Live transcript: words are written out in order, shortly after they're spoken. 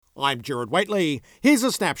I'm Gerard Whateley. Here's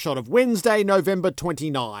a snapshot of Wednesday, November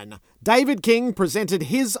 29. David King presented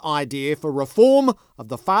his idea for reform of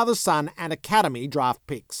the father-son and academy draft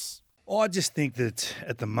picks. I just think that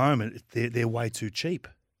at the moment they're way too cheap,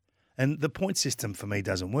 and the point system for me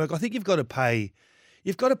doesn't work. I think you've got to pay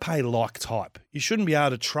like type. You shouldn't be able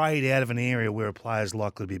to trade out of an area where a player is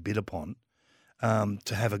likely to be bid upon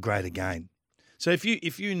to have a greater gain. So if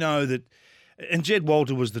you know that. And Jed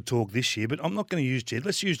Walter was the talk this year, but I'm not going to use Jed.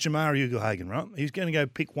 Let's use Jamari Ugle-Hagan, right? He's going to go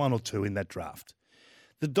pick one or two in that draft.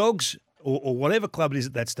 The Dogs, or whatever club it is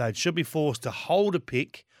at that stage, should be forced to hold a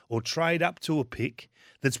pick or trade up to a pick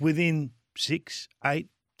that's within 6, 8,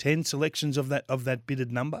 10 selections of that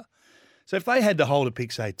bidded number. So if they had to hold a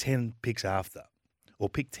pick, say, 10 picks after, or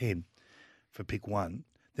pick 10 for pick 1,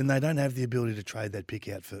 then they don't have the ability to trade that pick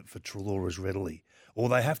out for Treloar as readily. Or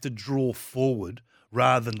they have to draw forward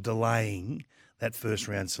rather than delaying that first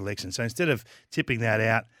round selection. So instead of tipping that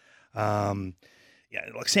out,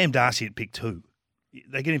 like Sam Darcy at pick 2,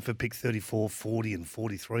 they get him for pick 34, 40 and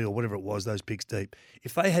 43 or whatever it was, those picks deep.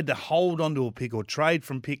 If they had to hold onto a pick or trade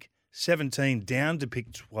from pick 17 down to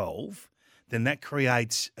pick 12, then that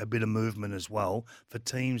creates a bit of movement as well for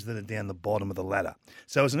teams that are down the bottom of the ladder.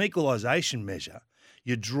 So as an equalisation measure,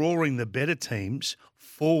 you're drawing the better teams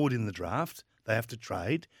forward in the draft. They have to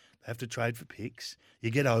trade. They have to trade for picks. You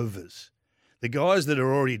get overs. The guys that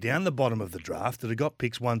are already down the bottom of the draft that have got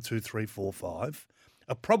picks 1, 2, 3, 4, 5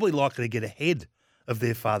 are probably likely to get ahead of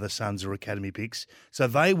their father, sons or academy picks. So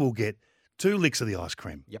they will get 2 licks of the ice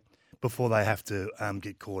cream before they have to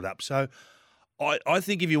get caught up. So I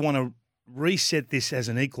think if you want to reset this as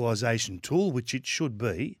an equalisation tool, which it should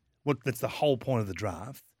be, that's the whole point of the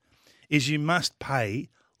draft, is you must pay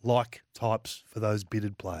like types for those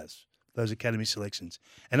bidded players, those academy selections.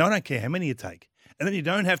 And I don't care how many you take. And then you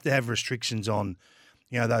don't have to have restrictions on,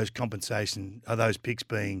 those compensation, those picks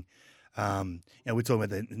being, we're talking about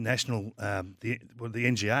the national, the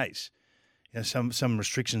NGAs. Some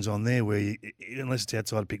restrictions on there where unless it's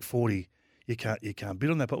outside of pick 40, you can't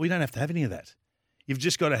bid on that. But we don't have to have any of that. You've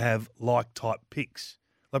just got to have like type picks.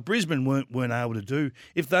 Like Brisbane weren't able to do.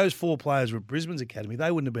 If those 4 players were at Brisbane's academy,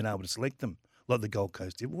 they wouldn't have been able to select them like the Gold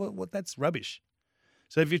Coast did. That's rubbish.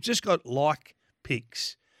 So if you've just got like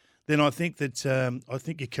picks, then I think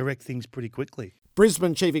you correct things pretty quickly.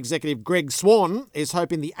 Brisbane Chief Executive Greg Swan is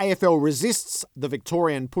hoping the AFL resists the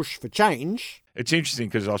Victorian push for change. It's interesting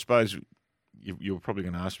because I suppose you're probably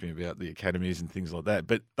going to ask me about the academies and things like that,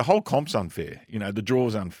 but the whole comp's unfair. The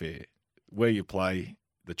draw's unfair. Where you play,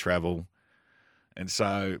 the travel. And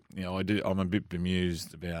so, I'm a bit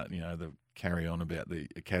bemused about, the carry on about the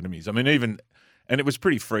academies. I mean, and it was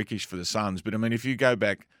pretty freakish for the Suns, but I mean, if you go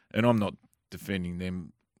back, and I'm not defending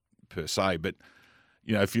them per se, but,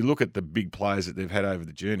 if you look at the big players that they've had over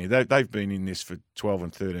the journey, they've been in this for 12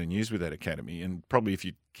 and 13 years with that academy. And probably if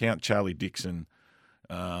you count Charlie Dixon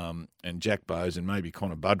and Jack Bowes and maybe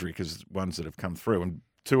Connor Budrick as ones that have come through, and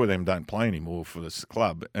 2 of them don't play anymore for this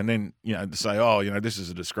club. And then, to say, this is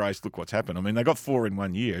a disgrace, look what's happened. I mean, they got 4 in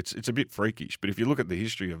 1 year. It's a bit freakish. But if you look at the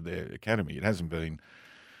history of their academy,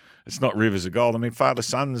 it's not rivers of gold. I mean,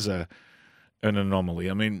 father-sons are an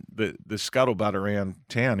anomaly. I mean, the scuttlebutt around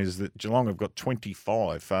town is that Geelong have got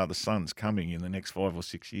 25 father-sons coming in the next 5 or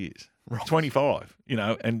 6 years. Right. 25,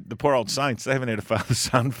 and the poor old Saints, they haven't had a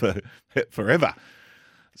father-son for forever.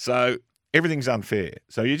 So everything's unfair.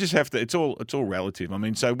 So you just have to. It's all relative. I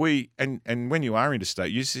mean, so and when you are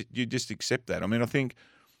interstate, you just accept that. I mean, I think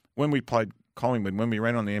when we played Collingwood, when we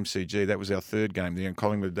ran on the MCG, that was our 3rd game there, and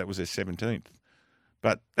Collingwood, that was their 17th.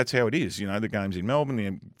 But that's how it is. The game's in Melbourne,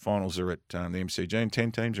 the finals are at the MCG, and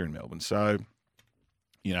 10 teams are in Melbourne. So,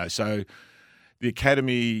 so the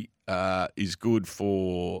academy is good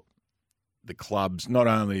for the clubs, not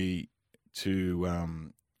only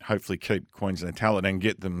to hopefully keep Queensland talent and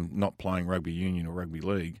get them not playing rugby union or rugby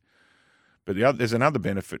league. But there's another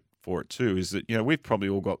benefit for it too, is that, we've probably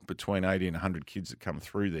all got between 80 and 100 kids that come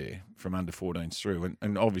through there from under 14s through,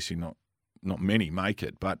 and obviously not many make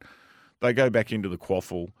it, but they go back into the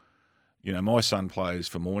quaffle. My son plays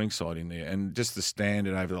for Morningside in there, and just the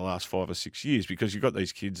standard over the last 5 or 6 years, because you've got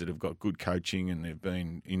these kids that have got good coaching and they've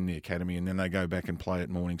been in the academy, and then they go back and play at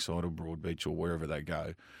Morningside or Broadbeach or wherever they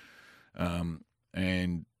go.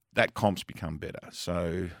 And that comp's become better.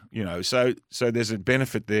 So, so there's a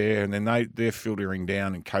benefit there, and then they're filtering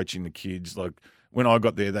down and coaching the kids. Like when I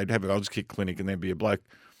got there, they'd have an odds kick clinic, and there'd be a bloke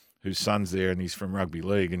whose son's there and he's from rugby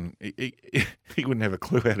league, and he wouldn't have a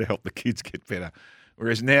clue how to help the kids get better.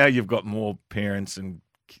 Whereas now you've got more parents and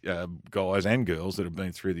guys and girls that have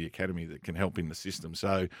been through the academy that can help in the system.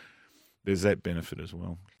 So there's that benefit as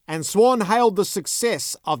well. And Swan hailed the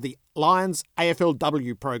success of the Lions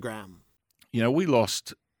AFLW program. You know, we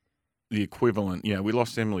lost the equivalent. You know, we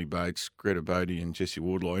lost Emily Bates, Greta Bodie and Jessie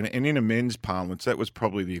Wardlaw. And in a men's parlance, that was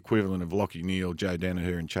probably the equivalent of Lockie Neal, Joe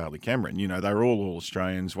Danaher and Charlie Cameron. You know, they were all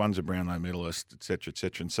Australians. One's a Brownlow medalist, et cetera, et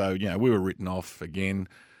cetera. And so, you know, we were written off again.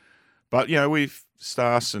 But, you know, we've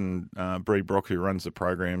Stas and Bree Brock, who runs the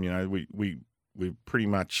program, you know, we're pretty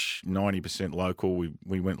much 90% local.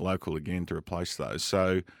 We went local again to replace those.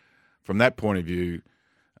 So from that point of view,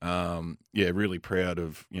 really proud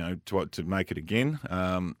of, you know, to make it again.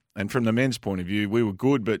 And from the men's point of view, we were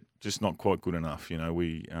good, but just not quite good enough. You know,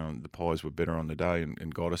 the Pies were better on the day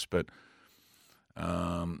and got us. But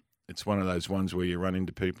it's one of those ones where you run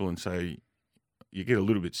into people and say, you get a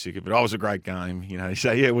little bit sick of it. Oh, it was a great game. You know, you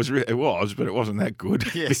say, yeah, it was, but it wasn't that good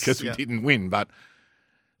because we didn't win. But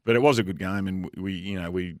it was a good game, and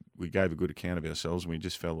we gave a good account of ourselves, and we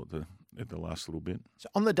just fell at the last little bit. So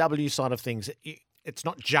on the W side of things, it's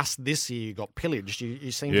not just this year you got pillaged.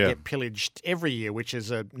 You seem to get pillaged every year, which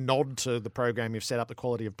is a nod to the program you've set up, the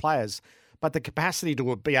quality of players, but the capacity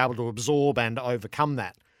to be able to absorb and overcome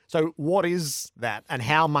that. So what is that, and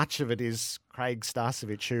how much of it is Craig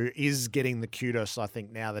Starcevich, who is getting the kudos, I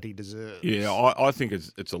think, now that he deserves? Yeah, I think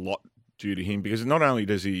it's a lot due to him, because not only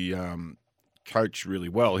does he coach really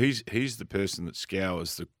well, he's the person that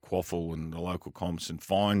scours the quaffle and the local comps and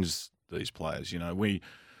finds these players. You know, we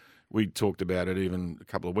talked about it even a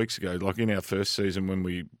couple of weeks ago. Like in our first season when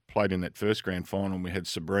we played in that first grand final, we had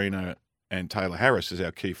Sabrina and Taylor Harris as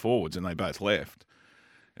our key forwards, and they both left.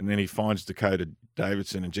 And then he finds Dakota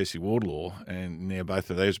Davidson and Jessie Wardlaw, and now both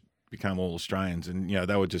of those become all Australians. And, you know,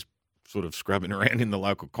 they were just sort of scrubbing around in the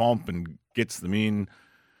local comp and gets them in.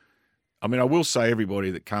 I mean, I will say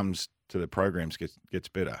everybody that comes to the programs gets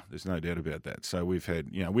better. There's no doubt about that. So we've had,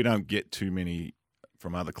 you know, we don't get too many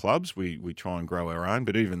from other clubs. We try and grow our own,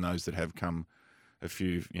 but even those that have come, a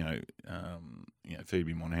few,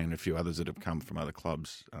 Phoebe Monahan, a few others that have come from other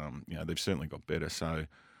clubs, they've certainly got better. So,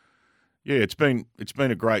 yeah, it's been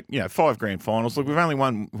a great, 5 grand finals. Look, we've only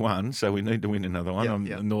won one, so we need to win another one.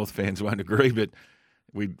 The North fans won't agree, but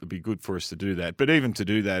it'd be good for us to do that. But even to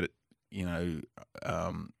do that,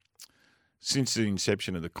 since the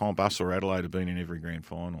inception of the comp, us or Adelaide have been in every grand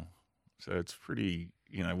final. So it's pretty,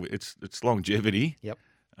 it's longevity. Yep.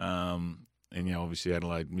 And obviously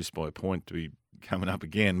Adelaide missed by a point to be coming up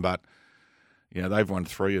again, but they've won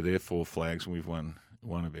 3 of their 4 flags, and we've won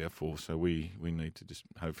 1 of our 4. So we need to just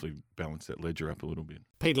hopefully balance that ledger up a little bit.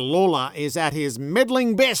 Peter Lawler is at his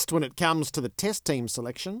meddling best when it comes to the test team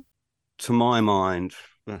selection. To my mind,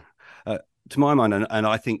 and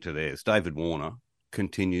I think to theirs, David Warner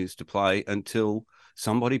continues to play until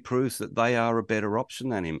somebody proves that they are a better option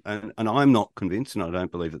than him. And I'm not convinced, and I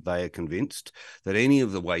don't believe that they are convinced, that any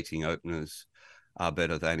of the waiting openers are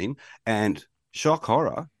better than him. And shock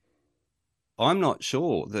horror, I'm not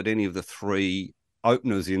sure that any of the 3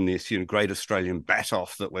 openers in this great Australian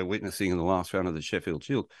bat-off that we're witnessing in the last round of the Sheffield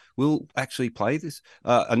Shield will actually play this,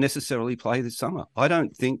 necessarily play this summer. I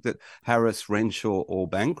don't think that Harris, Renshaw or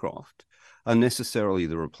Bancroft are necessarily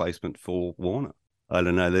the replacement for Warner. I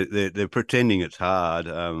don't know. They're pretending it's hard.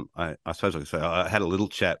 I suppose I could say I had a little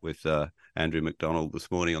chat with Andrew McDonald this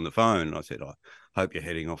morning on the phone. And I said, I hope you're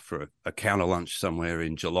heading off for a counter lunch somewhere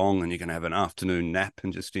in Geelong and you can have an afternoon nap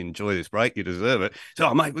and just enjoy this break. You deserve it.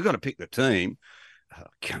 So, mate, we've got to pick the team. Oh,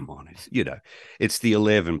 come on. It's the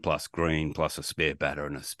 11 plus Green plus a spare batter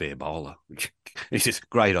and a spare bowler. It's just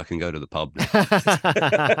great. I can go to the pub now.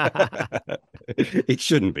 It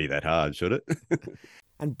shouldn't be that hard, should it?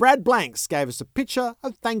 And Brad Blanks gave us a picture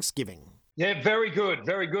of Thanksgiving. Yeah, very good,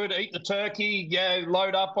 very good. Eat the turkey,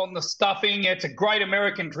 load up on the stuffing. It's a great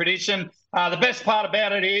American tradition. The best part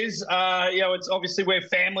about it is, it's obviously where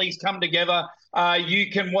families come together.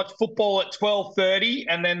 You can watch football at 12:30,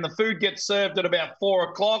 and then the food gets served at about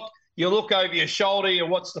 4 o'clock. You look over your shoulder, you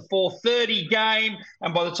watch the 4:30 game,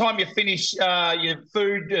 and by the time you finish your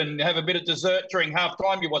food and have a bit of dessert during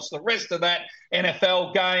halftime, you watch the rest of that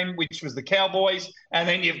NFL game, which was the Cowboys, and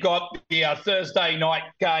then you've got the Thursday night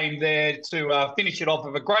game there to finish it off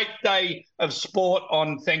with a great day of sport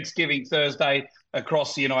on Thanksgiving Thursday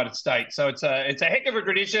across the United States. So it's a heck of a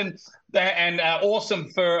tradition and awesome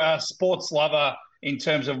for a sports lover in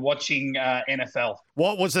terms of watching NFL.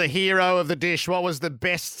 What was the hero of the dish? What was the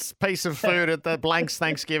best piece of food at the Blanks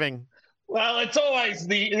Thanksgiving? Well, it's always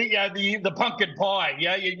the pumpkin pie.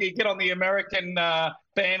 Yeah, you get on the American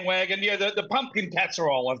bandwagon. Yeah, the pumpkin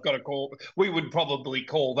casserole, we would probably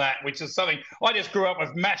call that, which is something. I just grew up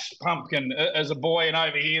with mashed pumpkin as a boy, and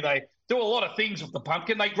over here they do a lot of things with the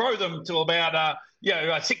pumpkin. They grow them to about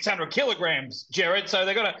 600 kilograms, Jared. So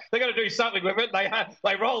they got to do something with it.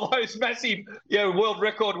 They roll those massive, world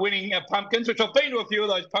record winning pumpkins, which I've been to a few of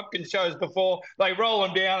those pumpkin shows before. They roll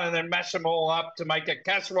them down and then mash them all up to make a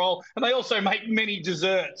casserole, and they also make many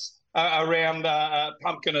desserts around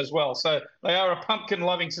pumpkin as well. So they are a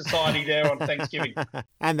pumpkin-loving society there on Thanksgiving.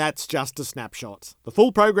 And that's just a snapshot. The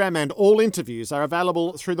full program and all interviews are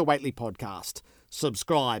available through the Whateley podcast.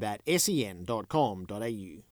 Subscribe at sen.com.au.